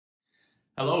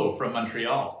Hello from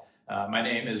Montreal. My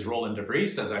name is Roland De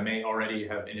Vries, as I may already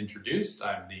have been introduced.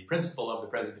 I'm the principal of the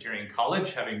Presbyterian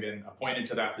College, having been appointed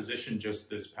to that position just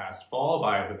this past fall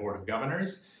by the Board of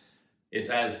Governors.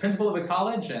 It's as principal of the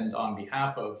college and on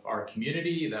behalf of our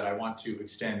community that I want to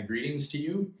extend greetings to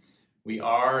you. We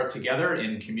are together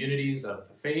in communities of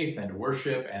faith and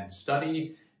worship and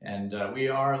study, and we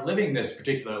are living this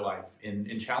particular life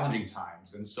in challenging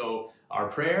times. And so our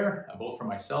prayer, both for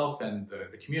myself and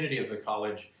the community of the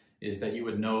college, is that you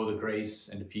would know the grace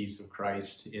and peace of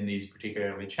Christ in these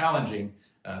particularly challenging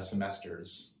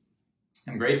semesters.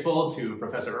 I'm grateful to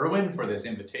Professor Irwin for this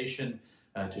invitation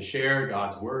to share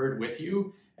God's Word with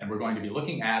you, and we're going to be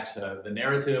looking at the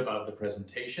narrative of the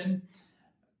presentation.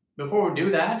 Before we do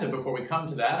that, and before we come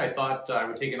to that, I thought I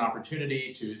would take an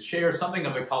opportunity to share something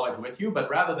of the college with you, but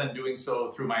rather than doing so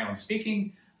through my own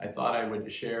speaking, I thought I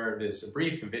would share this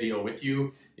brief video with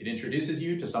you. It introduces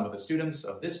you to some of the students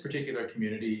of this particular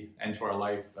community and to our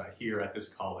life here at this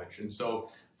college. And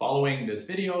so following this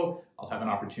video, I'll have an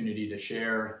opportunity to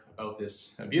share about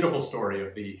this beautiful story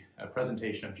of the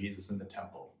presentation of Jesus in the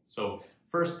temple. So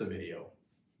first, the video.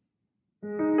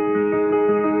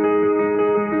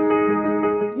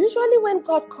 Usually when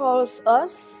God calls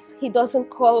us, He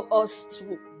doesn't call us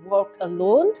to walk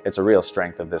alone. It's a real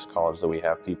strength of this college that we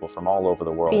have people from all over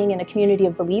the world. Being in a community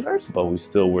of believers. But we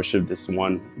still worship this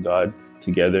one God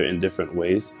together in different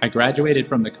ways. I graduated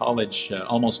from the college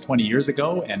almost 20 years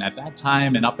ago, and at that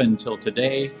time and up until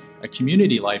today, a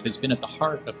community life has been at the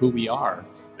heart of who we are.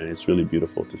 And it's really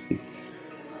beautiful to see.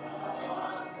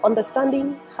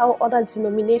 Understanding how other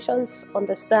denominations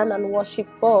understand and worship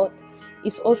God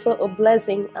is also a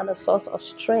blessing and a source of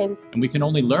strength. And we can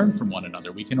only learn from one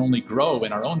another. We can only grow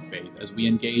in our own faith as we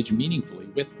engage meaningfully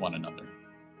with one another.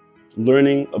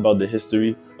 Learning about the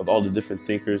history of all the different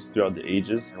thinkers throughout the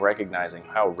ages. And recognizing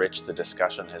how rich the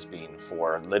discussion has been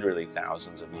for literally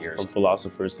thousands of years. From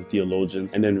philosophers to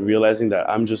theologians, and then realizing that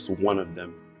I'm just one of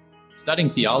them.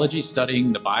 Studying theology,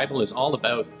 studying the Bible is all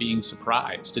about being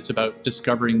surprised. It's about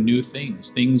discovering new things,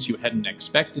 things you hadn't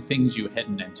expected, things you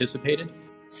hadn't anticipated.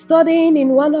 Studying in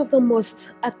one of the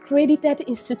most accredited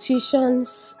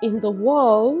institutions in the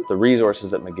world. The resources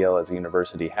that McGill as a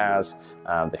university has,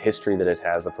 the history that it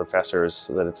has, the professors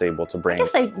that it's able to bring. I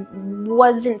guess I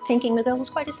wasn't thinking McGill was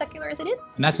quite as secular as it is.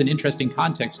 And that's an interesting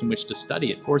context in which to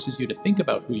study. It forces you to think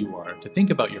about who you are, to think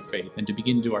about your faith, and to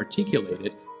begin to articulate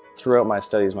it. Throughout my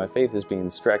studies, my faith has been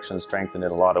stretched and strengthened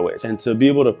in a lot of ways. And to be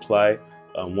able to apply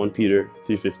 1 Peter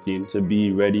 3:15, to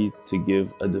be ready to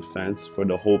give a defense for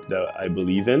the hope that I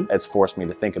believe in. It's forced me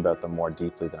to think about them more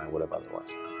deeply than I would have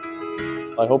otherwise.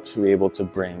 I hope to be able to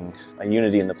bring a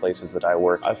unity in the places that I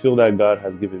work. I feel that God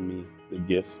has given me the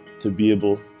gift to be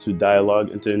able to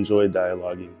dialogue and to enjoy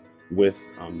dialoguing with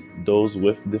those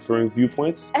with differing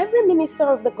viewpoints. Every minister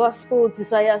of the gospel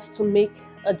desires to make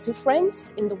a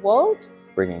difference in the world.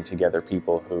 Bringing together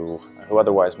people who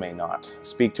otherwise may not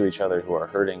speak to each other, who are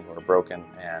hurting, who are broken,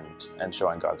 and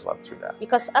showing God's love through that.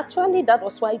 Because actually that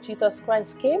was why Jesus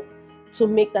Christ came, to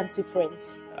make that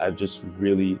difference. I've just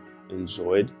really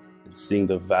enjoyed seeing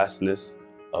the vastness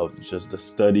of just the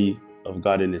study of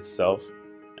God in itself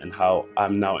and how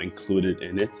I'm now included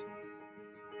in it.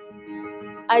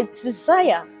 I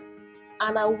desire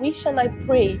and I wish and I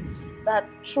pray that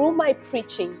through my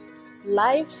preaching,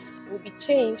 lives will be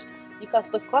changed, because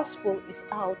the gospel is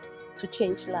out to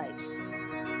change lives.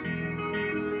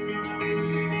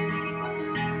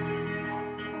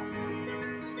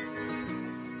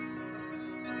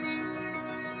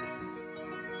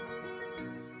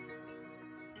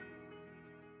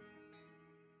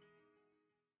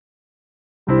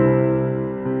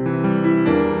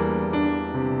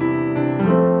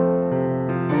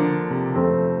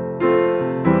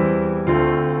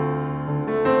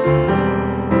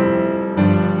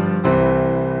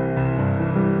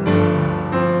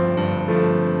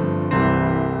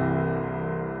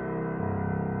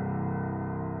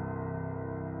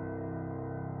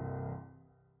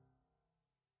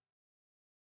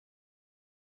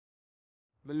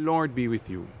 The Lord be with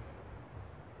you.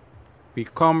 We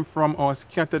come from our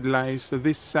scattered lives to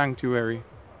this sanctuary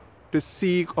to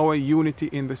seek our unity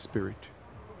in the Spirit.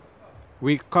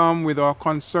 We come with our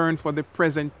concern for the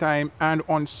present time and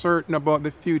uncertain about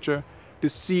the future to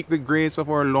seek the grace of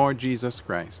our Lord Jesus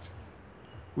Christ.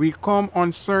 We come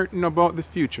uncertain about the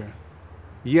future,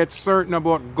 yet certain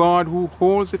about God who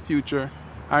holds the future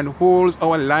and holds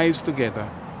our lives together,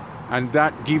 and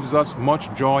that gives us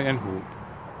much joy and hope.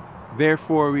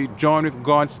 Therefore, we join with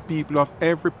God's people of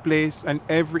every place and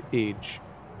every age,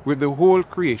 with the whole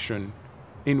creation,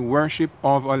 in worship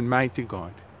of Almighty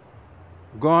God.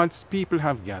 God's people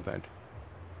have gathered.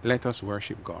 Let us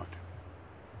worship God.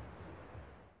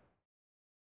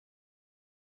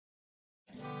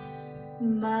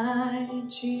 My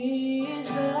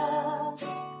Jesus,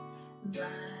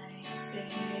 my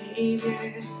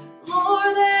Savior,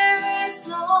 Lord, there is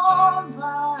none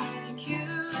like you.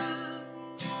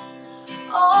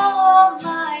 All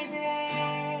my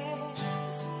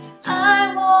days,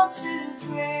 I want to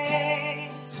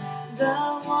praise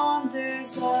the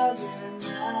wonders of your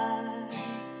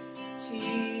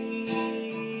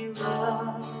mighty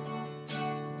love.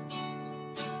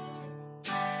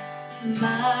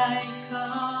 My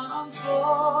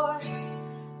comfort,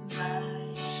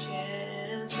 my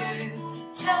shelter,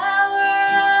 tower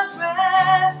of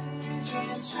refuge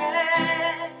and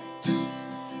strength.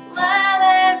 Let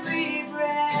every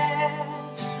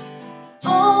breath,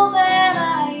 all that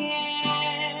I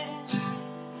am,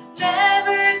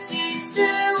 never cease to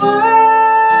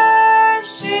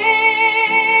worship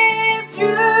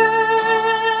you.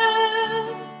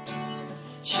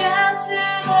 Shout to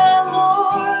the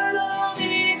Lord, all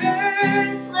the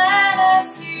earth, let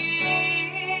us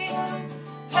sing.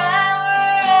 Power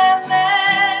and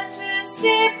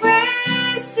majesty,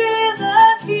 praise to the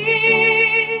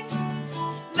King.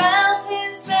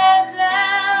 Mountains bow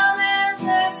down and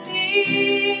the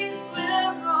seas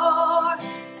will roar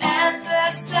at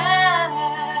the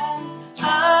sound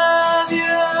of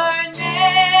your name.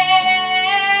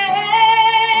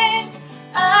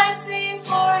 I sing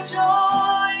for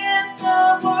joy at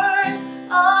the work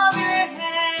of your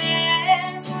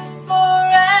hands.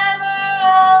 Forever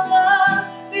I'll love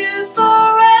you,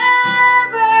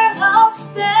 forever I'll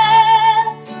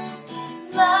stand.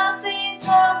 Nothing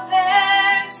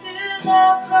compares to the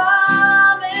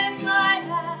promise I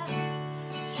have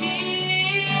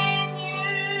in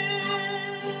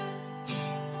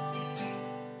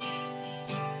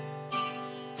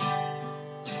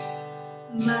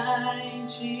you. My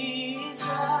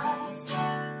Jesus,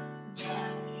 my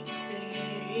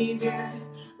Savior,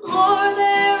 Lord,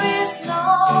 there is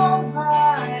none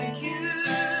like you.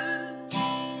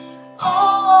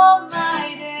 All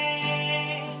my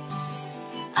days,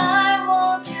 I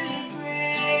want to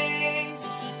praise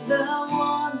the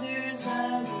wonders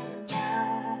of your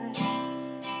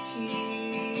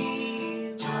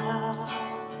mighty love.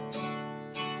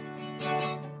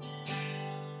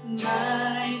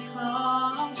 My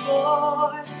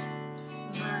comfort,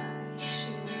 my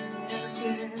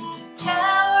shelter,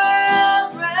 tower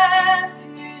of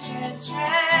refuge and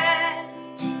strength.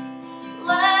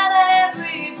 Let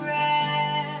every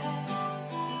breath,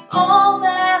 all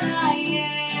that I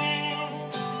am,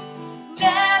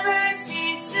 never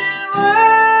cease to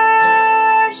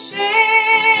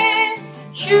worship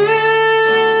you.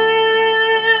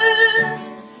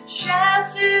 Shout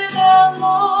to the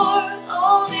Lord,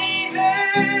 all the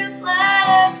earth, let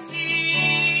us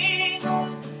sing.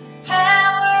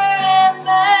 Power and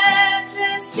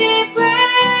majesty,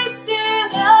 praise to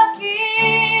the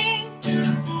King.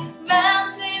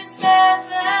 Mountains bow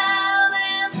down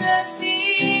and the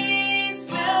seas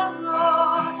will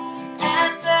roar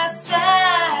at the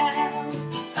sound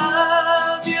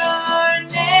of your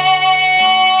name.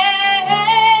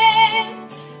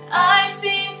 I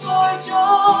sing for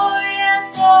joy at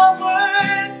the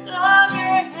work of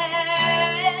your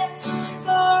hands.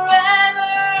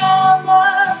 Forever I'll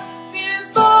love you,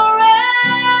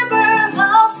 forever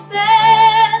I'll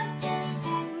stand.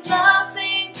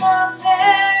 Nothing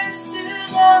compares to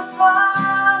the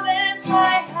promise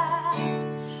I have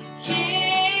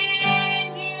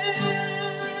in you.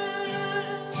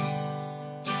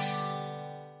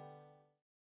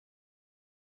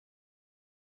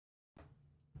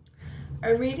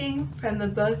 A reading from the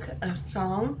book of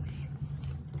Psalms,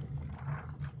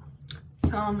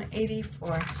 Psalm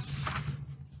 84.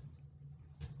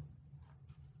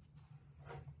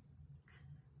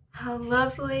 How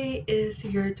lovely is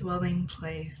your dwelling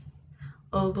place,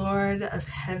 O Lord of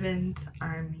heaven's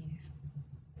armies.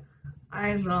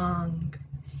 I long,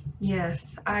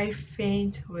 yes, I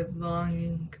faint with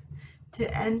longing,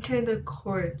 to enter the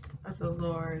courts of the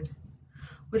Lord.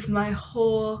 With my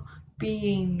whole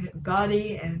being,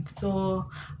 body, and soul,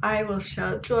 I will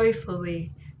shout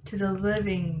joyfully to the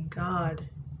living God.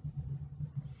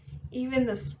 Even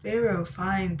the sparrow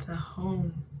finds a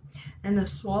home, and the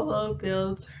swallow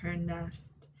builds her nest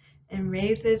and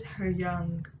raises her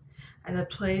young at a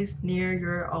place near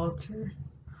your altar.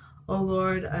 O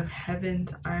Lord of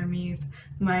heaven's armies,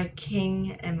 my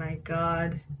King and my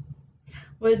God.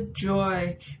 What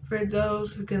joy for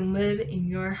those who can live in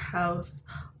your house,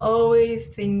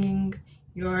 always singing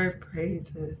your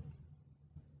praises.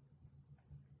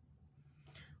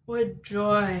 What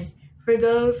joy for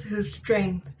those whose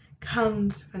strength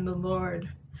comes from the Lord,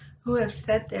 who have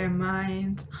set their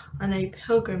minds on a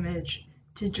pilgrimage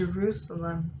to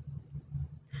Jerusalem.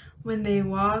 When they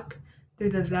walk through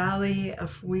the valley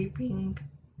of weeping,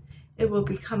 it will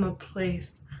become a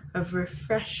place of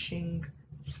refreshing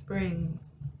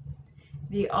springs.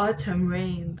 The autumn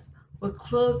rains will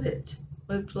clothe it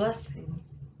with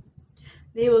blessings.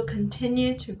 They will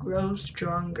continue to grow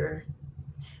stronger,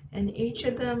 and each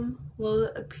of them will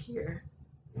appear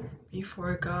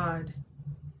before God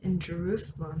in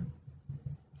Jerusalem.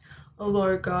 O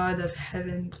Lord God of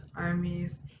heaven's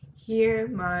armies, hear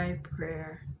my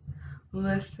prayer.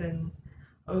 Listen,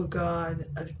 O God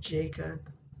of Jacob.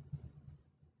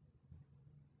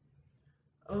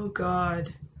 O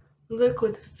God, look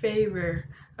with favor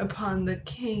upon the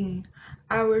King,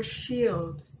 our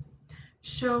shield.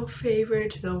 Show favor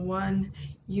to the one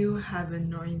you have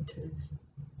anointed.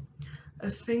 A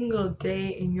single day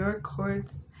in your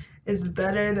courts is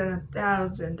better than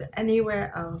 1,000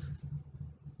 anywhere else.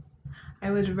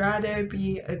 I would rather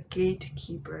be a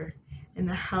gatekeeper in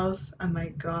the house of my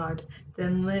God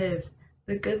than live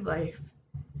the good life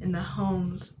in the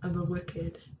homes of the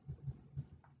wicked.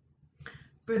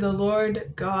 For the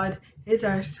Lord God is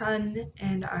our sun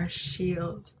and our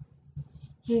shield.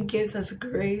 He gives us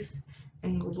grace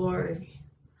and glory.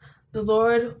 The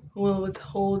Lord will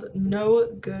withhold no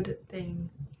good thing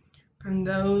from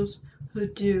those who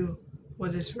do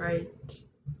what is right.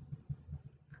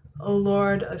 O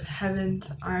Lord of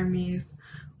heaven's armies,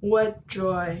 what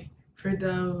joy for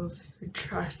those who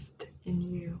trust in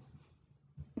you.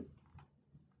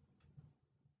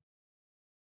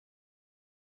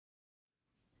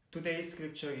 Today's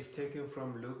scripture is taken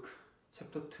from Luke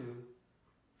chapter 2,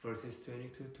 verses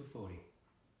 22 to 40.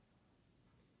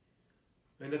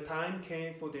 When the time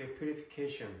came for their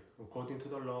purification, according to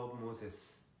the law of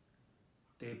Moses,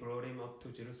 they brought him up to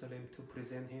Jerusalem to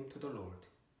present him to the Lord.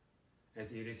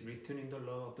 As it is written in the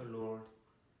law of the Lord,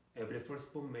 every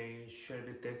firstborn male shall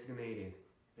be designated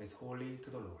as holy to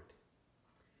the Lord.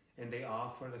 And they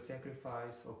offered a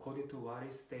sacrifice according to what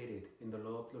is stated in the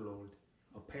law of the Lord,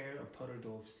 a pair of turtle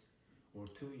doves or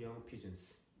 2 young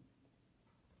pigeons.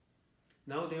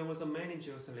 Now there was a man in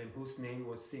Jerusalem whose name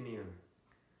was Simeon.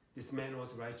 This man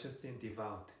was righteous and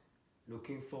devout,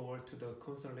 looking forward to the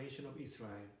consolation of Israel,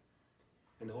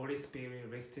 and the Holy Spirit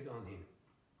rested on him.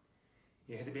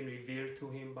 It had been revealed to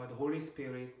him by the Holy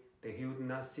Spirit that he would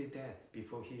not see death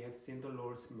before he had seen the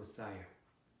Lord's Messiah.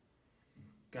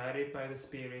 Guided by the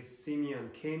Spirit, Simeon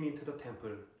came into the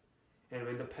temple, and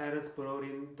when the parents brought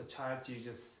in the child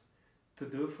Jesus to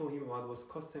do for him what was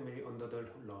customary under the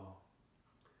law,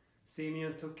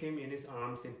 Simeon took him in his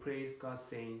arms and praised God,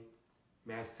 saying,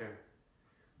 Master,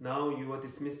 now you are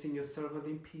dismissing your servant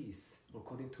in peace,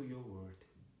 according to your word.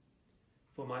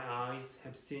 For my eyes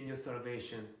have seen your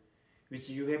salvation, which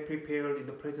you have prepared in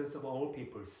the presence of all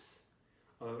peoples,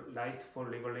 a light for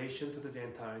revelation to the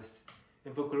Gentiles,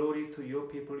 and for glory to your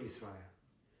people Israel.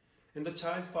 And the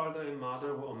child's father and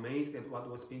mother were amazed at what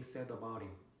was being said about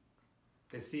him.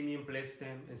 Then Simeon blessed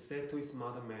them and said to his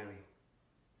mother Mary,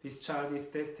 This child is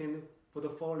destined for the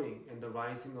falling and the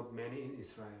rising of many in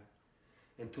Israel,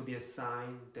 and to be a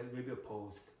sign that will be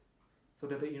opposed, so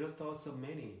that the inner thoughts of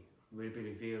many will be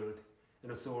revealed,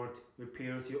 and a sword will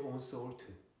pierce your own soul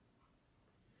too.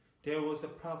 There was a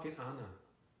prophet Anna,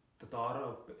 the daughter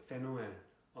of Phanuel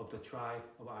of the tribe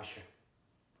of Asher.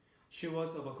 She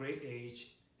was of a great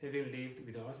age, having lived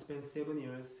with her husband 7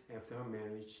 years after her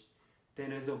marriage,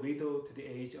 then as a widow to the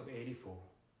age of 84.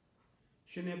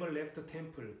 She never left the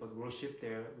temple, but worshipped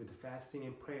there with fasting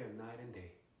and prayer night and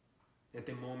day. At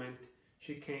the moment,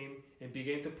 she came and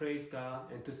began to praise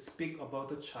God and to speak about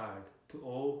the child to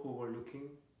all who were looking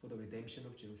for the redemption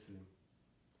of Jerusalem.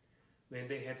 When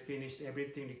they had finished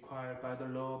everything required by the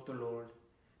law of the Lord,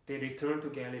 they returned to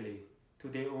Galilee, to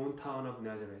their own town of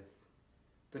Nazareth.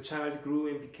 The child grew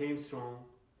and became strong,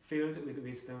 filled with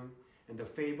wisdom, and the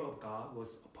favor of God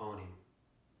was upon him.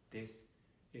 This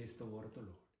is the word of the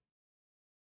Lord.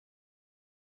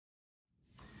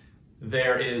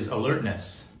 There is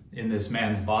alertness in this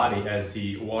man's body as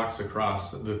he walks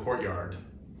across the courtyard.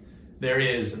 There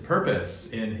is purpose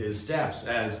in his steps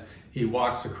as he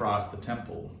walks across the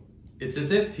temple. It's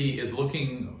as if he is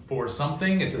looking for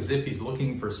something. It's as if he's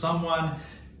looking for someone.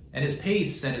 And his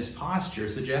pace and his posture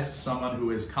suggests someone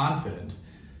who is confident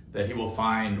that he will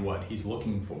find what he's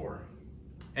looking for.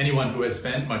 Anyone who has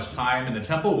spent much time in the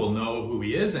temple will know who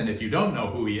he is. And if you don't know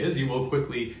who he is, you will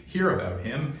quickly hear about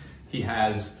him. He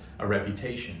has a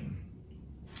reputation.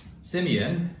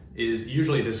 Simeon is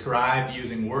usually described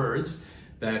using words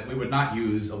that we would not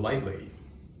use lightly.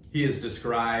 He is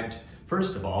described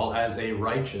first of all, as a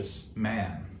righteous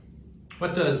man.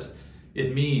 What does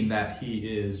it mean that he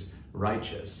is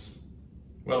righteous?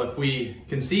 Well, if we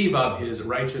conceive of his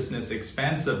righteousness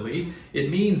expansively, it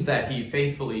means that he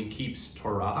faithfully keeps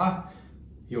Torah.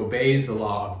 He obeys the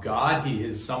law of God. He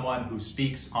is someone who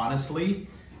speaks honestly.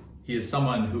 He is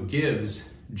someone who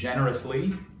gives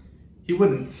generously. He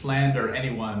wouldn't slander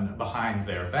anyone behind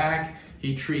their back.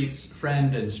 He treats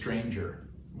friend and stranger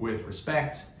with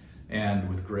respect and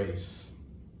with grace.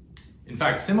 In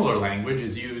fact, similar language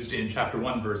is used in chapter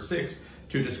 1, verse 6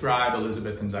 to describe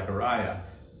Elizabeth and Zechariah.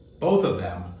 Both of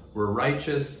them were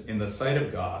righteous in the sight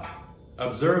of God,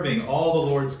 observing all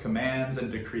the Lord's commands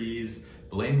and decrees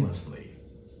blamelessly.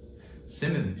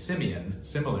 Simeon,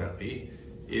 similarly,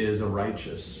 is a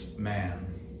righteous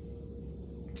man.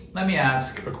 Let me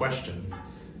ask a question.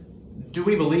 Do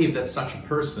we believe that such a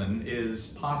person is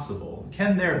possible?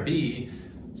 Can there be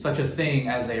such a thing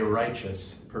as a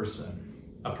righteous person?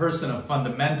 A person of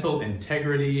fundamental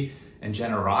integrity and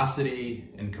generosity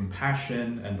and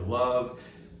compassion and love,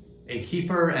 a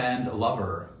keeper and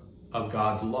lover of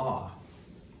God's law.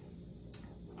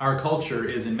 Our culture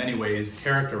is in many ways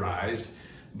characterized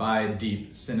by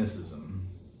deep cynicism.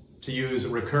 To use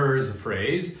Ricoeur's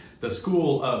phrase, the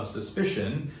school of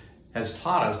suspicion has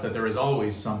taught us that there is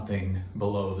always something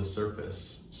below the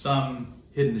surface, some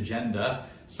hidden agenda,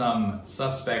 some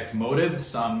suspect motive,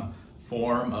 some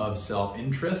form of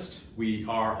self-interest. We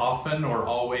are often or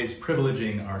always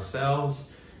privileging ourselves.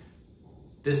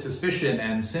 This suspicion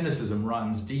and cynicism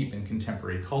runs deep in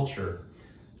contemporary culture,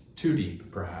 too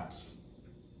deep, perhaps.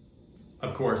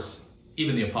 Of course,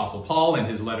 even the Apostle Paul, in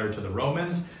his letter to the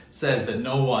Romans, says that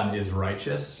no one is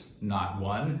righteous, not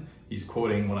one. He's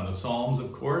quoting one of the Psalms,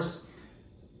 of course.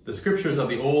 The scriptures of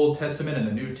the Old Testament and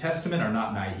the New Testament are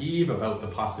not naive about the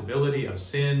possibility of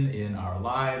sin in our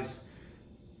lives.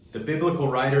 The biblical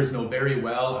writers know very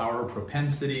well our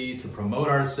propensity to promote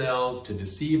ourselves, to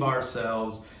deceive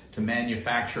ourselves, to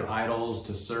manufacture idols,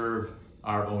 to serve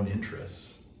our own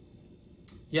interests.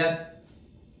 Yet,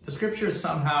 the scriptures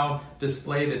somehow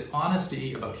display this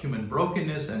honesty about human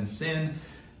brokenness and sin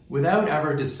without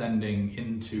ever descending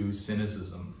into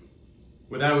cynicism,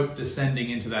 without descending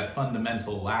into that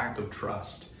fundamental lack of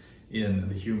trust in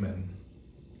the human.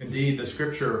 Indeed, the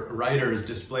scripture writers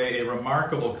display a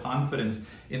remarkable confidence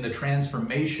in the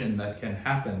transformation that can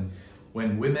happen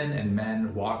when women and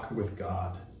men walk with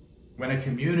God, when a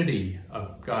community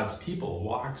of God's people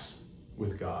walks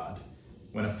with God,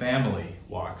 when a family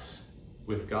walks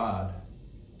with God.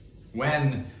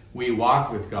 When we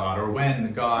walk with God, or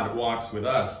when God walks with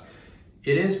us,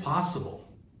 it is possible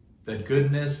that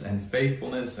goodness and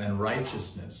faithfulness and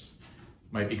righteousness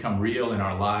might become real in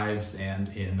our lives and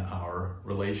in our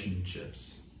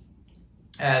relationships.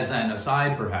 As an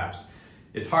aside, perhaps,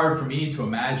 it's hard for me to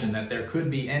imagine that there could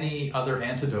be any other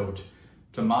antidote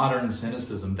to modern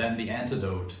cynicism than the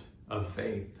antidote of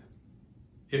faith.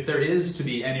 If there is to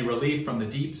be any relief from the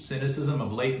deep cynicism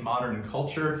of late modern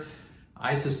culture,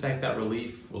 I suspect that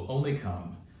relief will only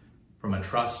come from a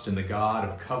trust in the God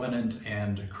of covenant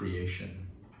and creation,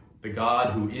 the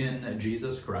God who in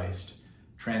Jesus Christ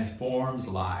transforms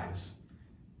lives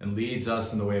and leads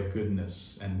us in the way of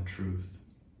goodness and truth.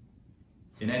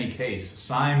 In any case,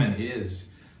 Simon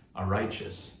is a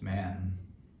righteous man.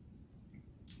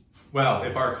 Well,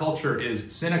 if our culture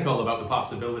is cynical about the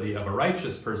possibility of a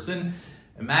righteous person,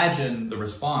 imagine the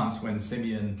response when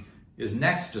Simeon is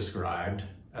next described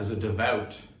as a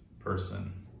devout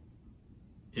person.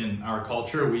 In our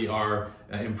culture, we are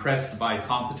impressed by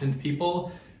competent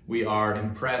people. We are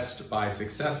impressed by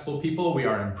successful people. We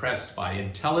are impressed by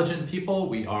intelligent people.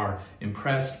 We are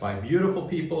impressed by beautiful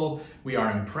people. We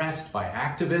are impressed by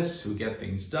activists who get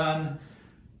things done.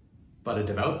 But a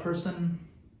devout person,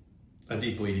 a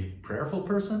deeply prayerful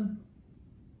person,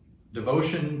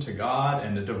 devotion to God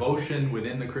and a devotion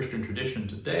within the Christian tradition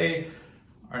today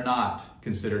are not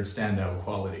considered standout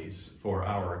qualities for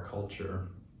our culture.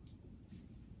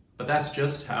 But that's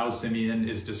just how Simeon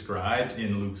is described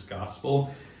in Luke's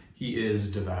gospel. He is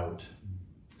devout.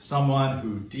 Someone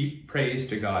who prays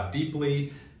to God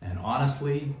deeply and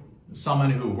honestly, someone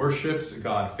who worships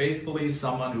God faithfully,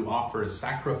 someone who offers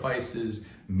sacrifices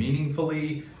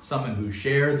meaningfully, someone who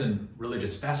shares in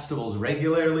religious festivals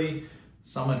regularly,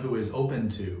 someone who is open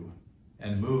to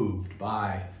and moved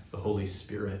by the Holy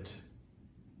Spirit.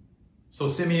 So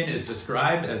Simeon is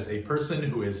described as a person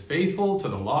who is faithful to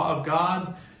the law of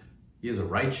God. He is a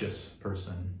righteous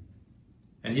person.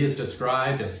 And he is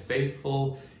described as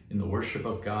faithful in the worship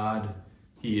of God.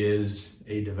 He is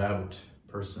a devout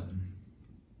person.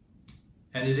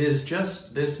 And it is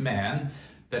just this man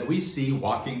that we see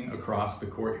walking across the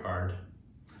courtyard,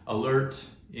 alert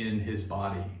in his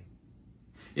body.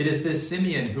 It is this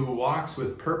Simeon who walks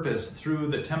with purpose through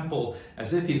the temple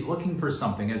as if he's looking for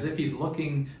something, as if he's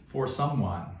looking for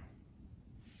someone.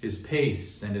 His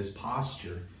pace and his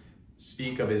posture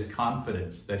speak of his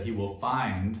confidence that he will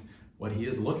find what he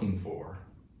is looking for.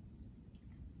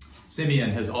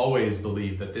 Simeon has always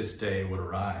believed that this day would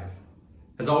arrive,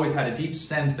 has always had a deep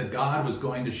sense that God was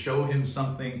going to show him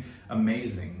something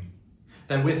amazing,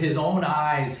 that with his own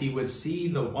eyes he would see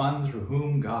the one through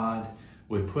whom God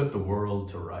would put the world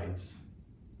to rights.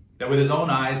 That with his own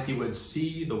eyes he would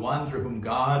see the one through whom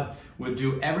God would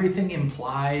do everything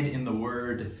implied in the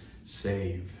word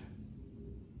save.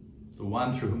 The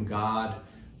one through whom God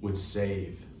would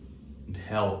save and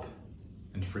help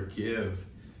and forgive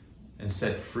and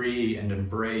set free and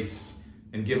embrace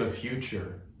and give a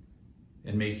future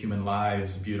and make human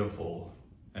lives beautiful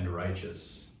and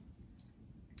righteous.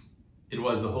 It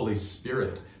was the Holy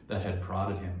Spirit that had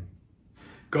prodded him.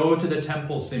 Go to the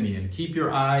temple, Simeon. Keep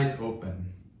your eyes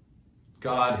open.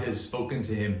 God has spoken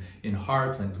to him in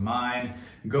heart and mind.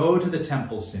 Go to the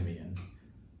temple, Simeon.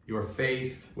 Your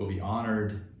faith will be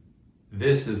honored.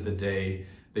 This is the day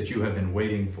that you have been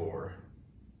waiting for.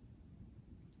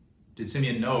 Did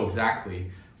Simeon know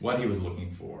exactly what he was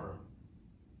looking for?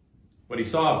 What he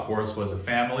saw, of course, was a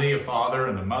family, a father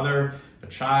and a mother, a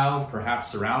child,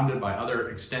 perhaps surrounded by other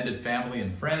extended family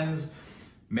and friends.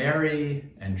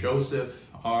 Mary and Joseph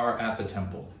are at the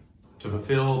temple to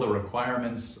fulfill the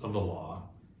requirements of the law,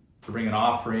 to bring an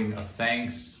offering of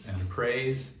thanks and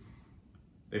praise.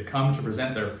 They've come to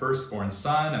present their firstborn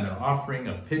son and their offering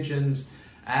of pigeons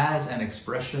as an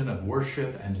expression of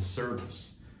worship and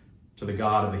service to the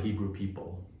God of the Hebrew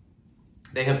people.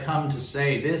 They have come to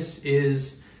say, this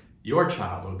is your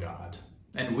child, O God,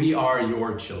 and we are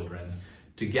your children.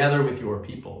 Together with your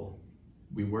people,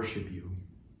 we worship you.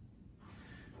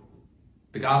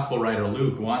 The gospel writer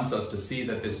Luke wants us to see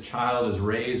that this child is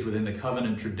raised within the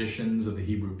covenant traditions of the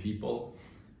Hebrew people.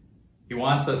 He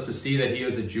wants us to see that he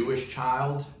is a Jewish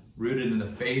child, rooted in the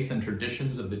faith and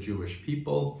traditions of the Jewish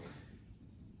people.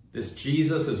 This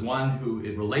Jesus is one who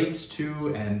it relates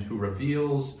to and who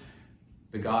reveals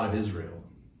the God of Israel.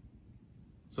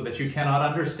 So that you cannot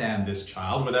understand this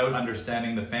child without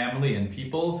understanding the family and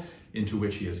people into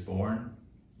which he is born.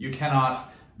 You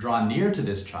cannot draw near to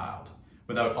this child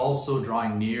without also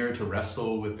drawing near to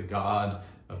wrestle with the God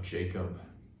of Jacob.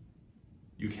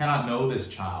 You cannot know this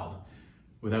child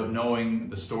without knowing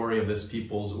the story of this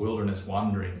people's wilderness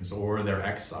wanderings or their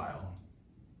exile.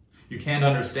 You can't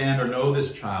understand or know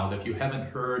this child if you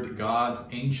haven't heard God's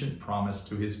ancient promise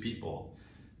to his people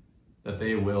that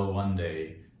they will one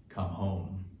day come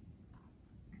home.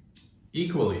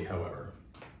 Equally, however,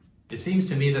 it seems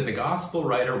to me that the gospel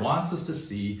writer wants us to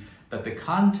see that the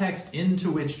context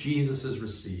into which Jesus is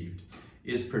received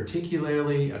is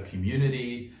particularly a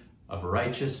community of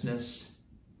righteousness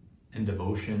and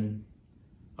devotion,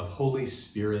 of Holy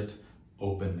Spirit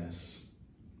openness.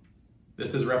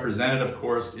 This is represented, of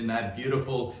course, in that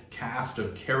beautiful cast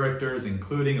of characters,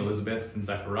 including Elizabeth and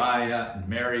Zechariah and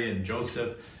Mary and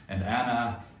Joseph and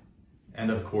Anna,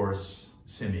 and of course,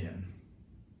 Simeon.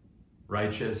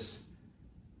 Righteous,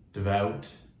 devout,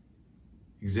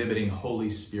 exhibiting Holy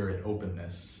Spirit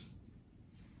openness.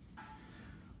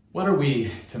 What are we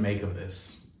to make of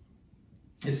this?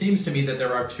 It seems to me that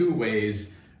there are two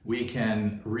ways we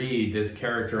can read this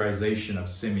characterization of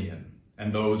Simeon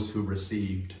and those who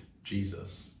received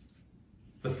Jesus.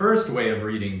 The first way of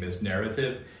reading this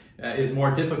narrative is more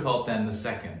difficult than the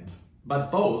second, but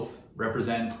both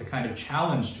represent a kind of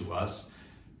challenge to us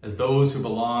as those who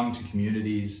belong to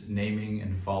communities naming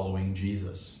and following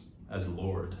Jesus as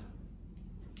Lord.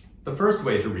 The first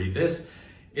way to read this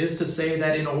is to say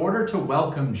that in order to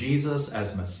welcome Jesus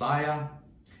as Messiah,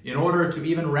 in order to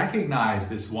even recognize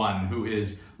this one who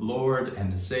is Lord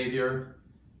and Savior,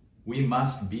 we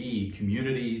must be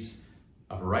communities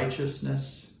of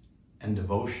righteousness and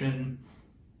devotion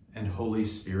and Holy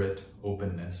Spirit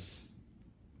openness.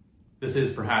 This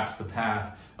is perhaps the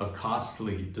path of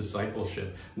costly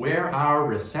discipleship, where our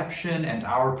reception and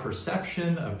our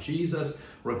perception of Jesus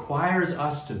requires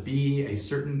us to be a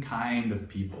certain kind of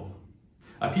people.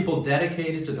 A people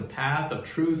dedicated to the path of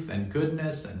truth and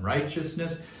goodness and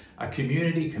righteousness, a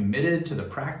community committed to the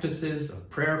practices of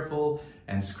prayerful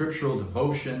and scriptural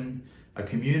devotion, a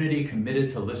community committed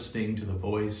to listening to the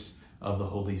voice of the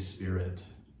Holy Spirit.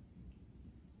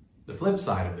 The flip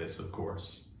side of this, of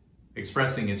course,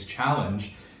 expressing its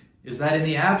challenge, is that in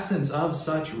the absence of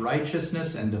such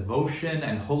righteousness and devotion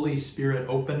and Holy Spirit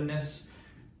openness,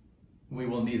 we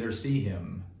will neither see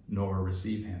him nor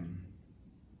receive him.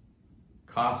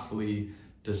 Costly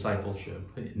discipleship,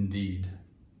 indeed.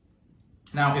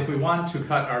 Now, if we want to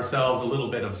cut ourselves a little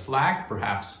bit of slack,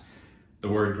 perhaps the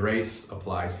word grace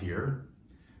applies here,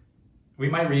 we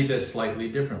might read this slightly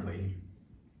differently.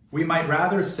 We might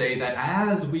rather say that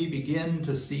as we begin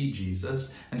to see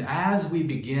Jesus and as we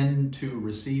begin to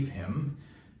receive him,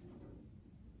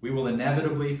 we will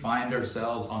inevitably find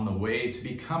ourselves on the way to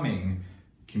becoming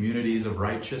communities of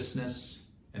righteousness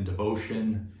and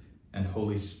devotion and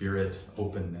Holy Spirit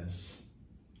openness.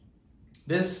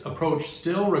 This approach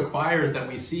still requires that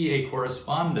we see a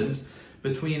correspondence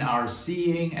between our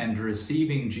seeing and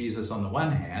receiving Jesus on the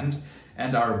one hand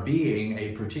and our being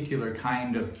a particular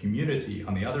kind of community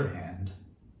on the other hand.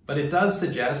 But it does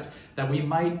suggest that we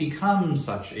might become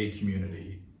such a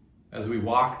community as we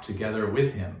walk together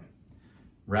with him,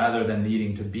 rather than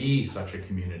needing to be such a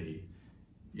community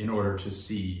in order to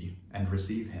see and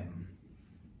receive him.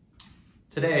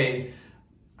 Today,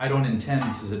 I don't intend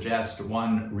to suggest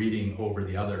one reading over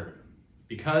the other,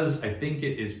 because I think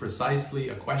it is precisely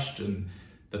a question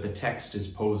that the text is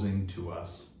posing to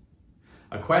us.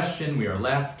 A question we are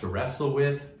left to wrestle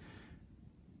with.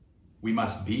 We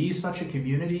must be such a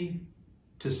community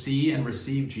to see and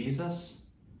receive Jesus?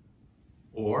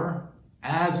 Or,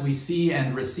 as we see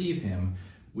and receive him,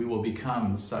 we will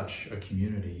become such a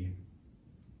community.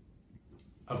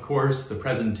 Of course, the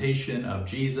presentation of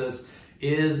Jesus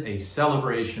is a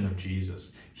celebration of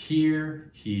Jesus.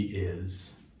 Here he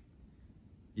is.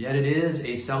 Yet it is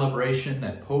a celebration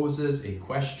that poses a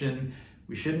question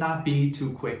we should not be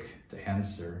too quick to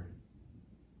answer.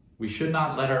 We should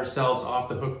not let ourselves off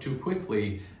the hook too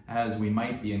quickly, as we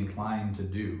might be inclined to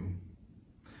do.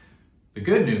 The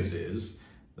good news is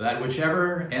that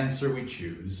whichever answer we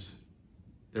choose,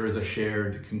 there is a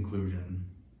shared conclusion.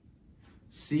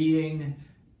 Seeing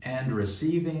and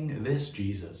receiving this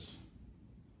Jesus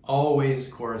always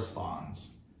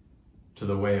corresponds to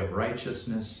the way of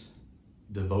righteousness,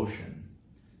 devotion,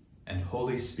 and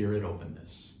Holy Spirit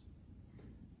openness.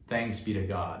 Thanks be to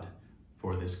God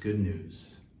for this good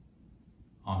news.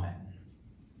 Amen.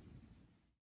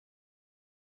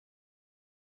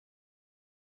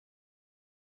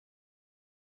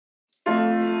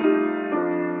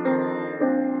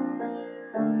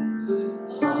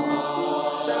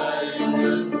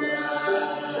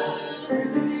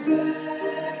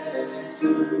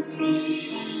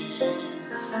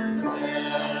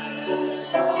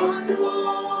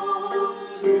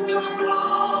 To the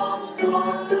house of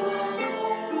the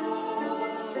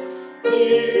Lord,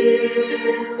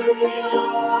 here we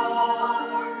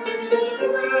are in the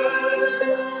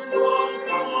presence of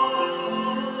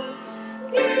God,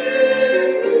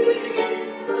 giving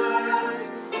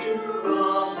thanks to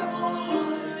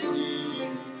Almighty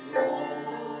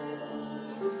God.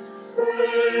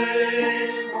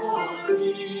 Pray for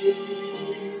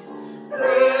peace,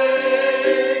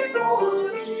 pray for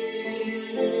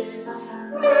peace.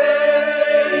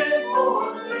 Pray for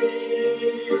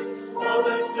peace, for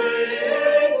the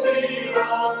safety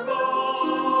of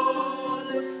God.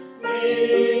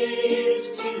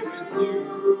 Peace be with you.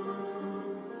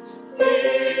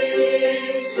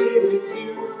 Peace be with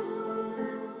you.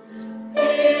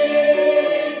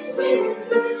 Peace be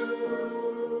with you.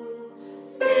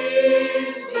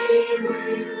 Peace be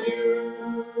with you.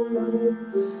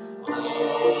 I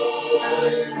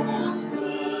was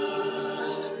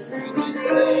blessed when he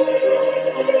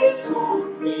said to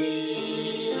me,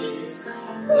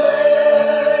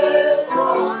 let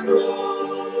us go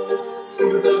to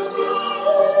the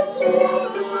house of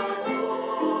the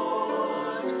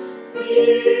Lord.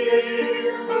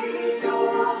 Peace be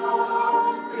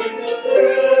God in the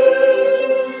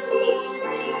presence of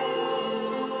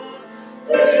God.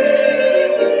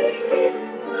 Peace be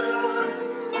thanks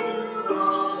to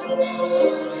Almighty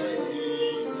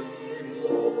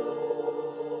Lord.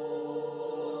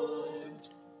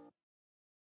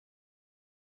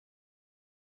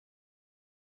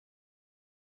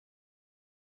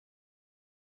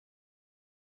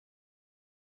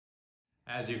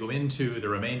 As you go into the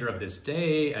remainder of this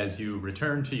day, as you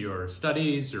return to your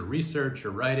studies, your research,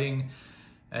 your writing,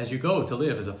 as you go to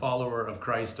live as a follower of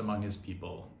Christ among his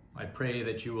people, I pray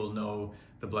that you will know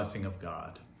the blessing of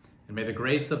God. And may the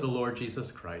grace of the Lord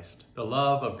Jesus Christ, the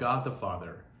love of God the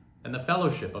Father, and the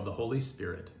fellowship of the Holy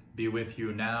Spirit be with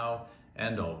you now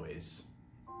and always.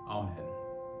 Amen.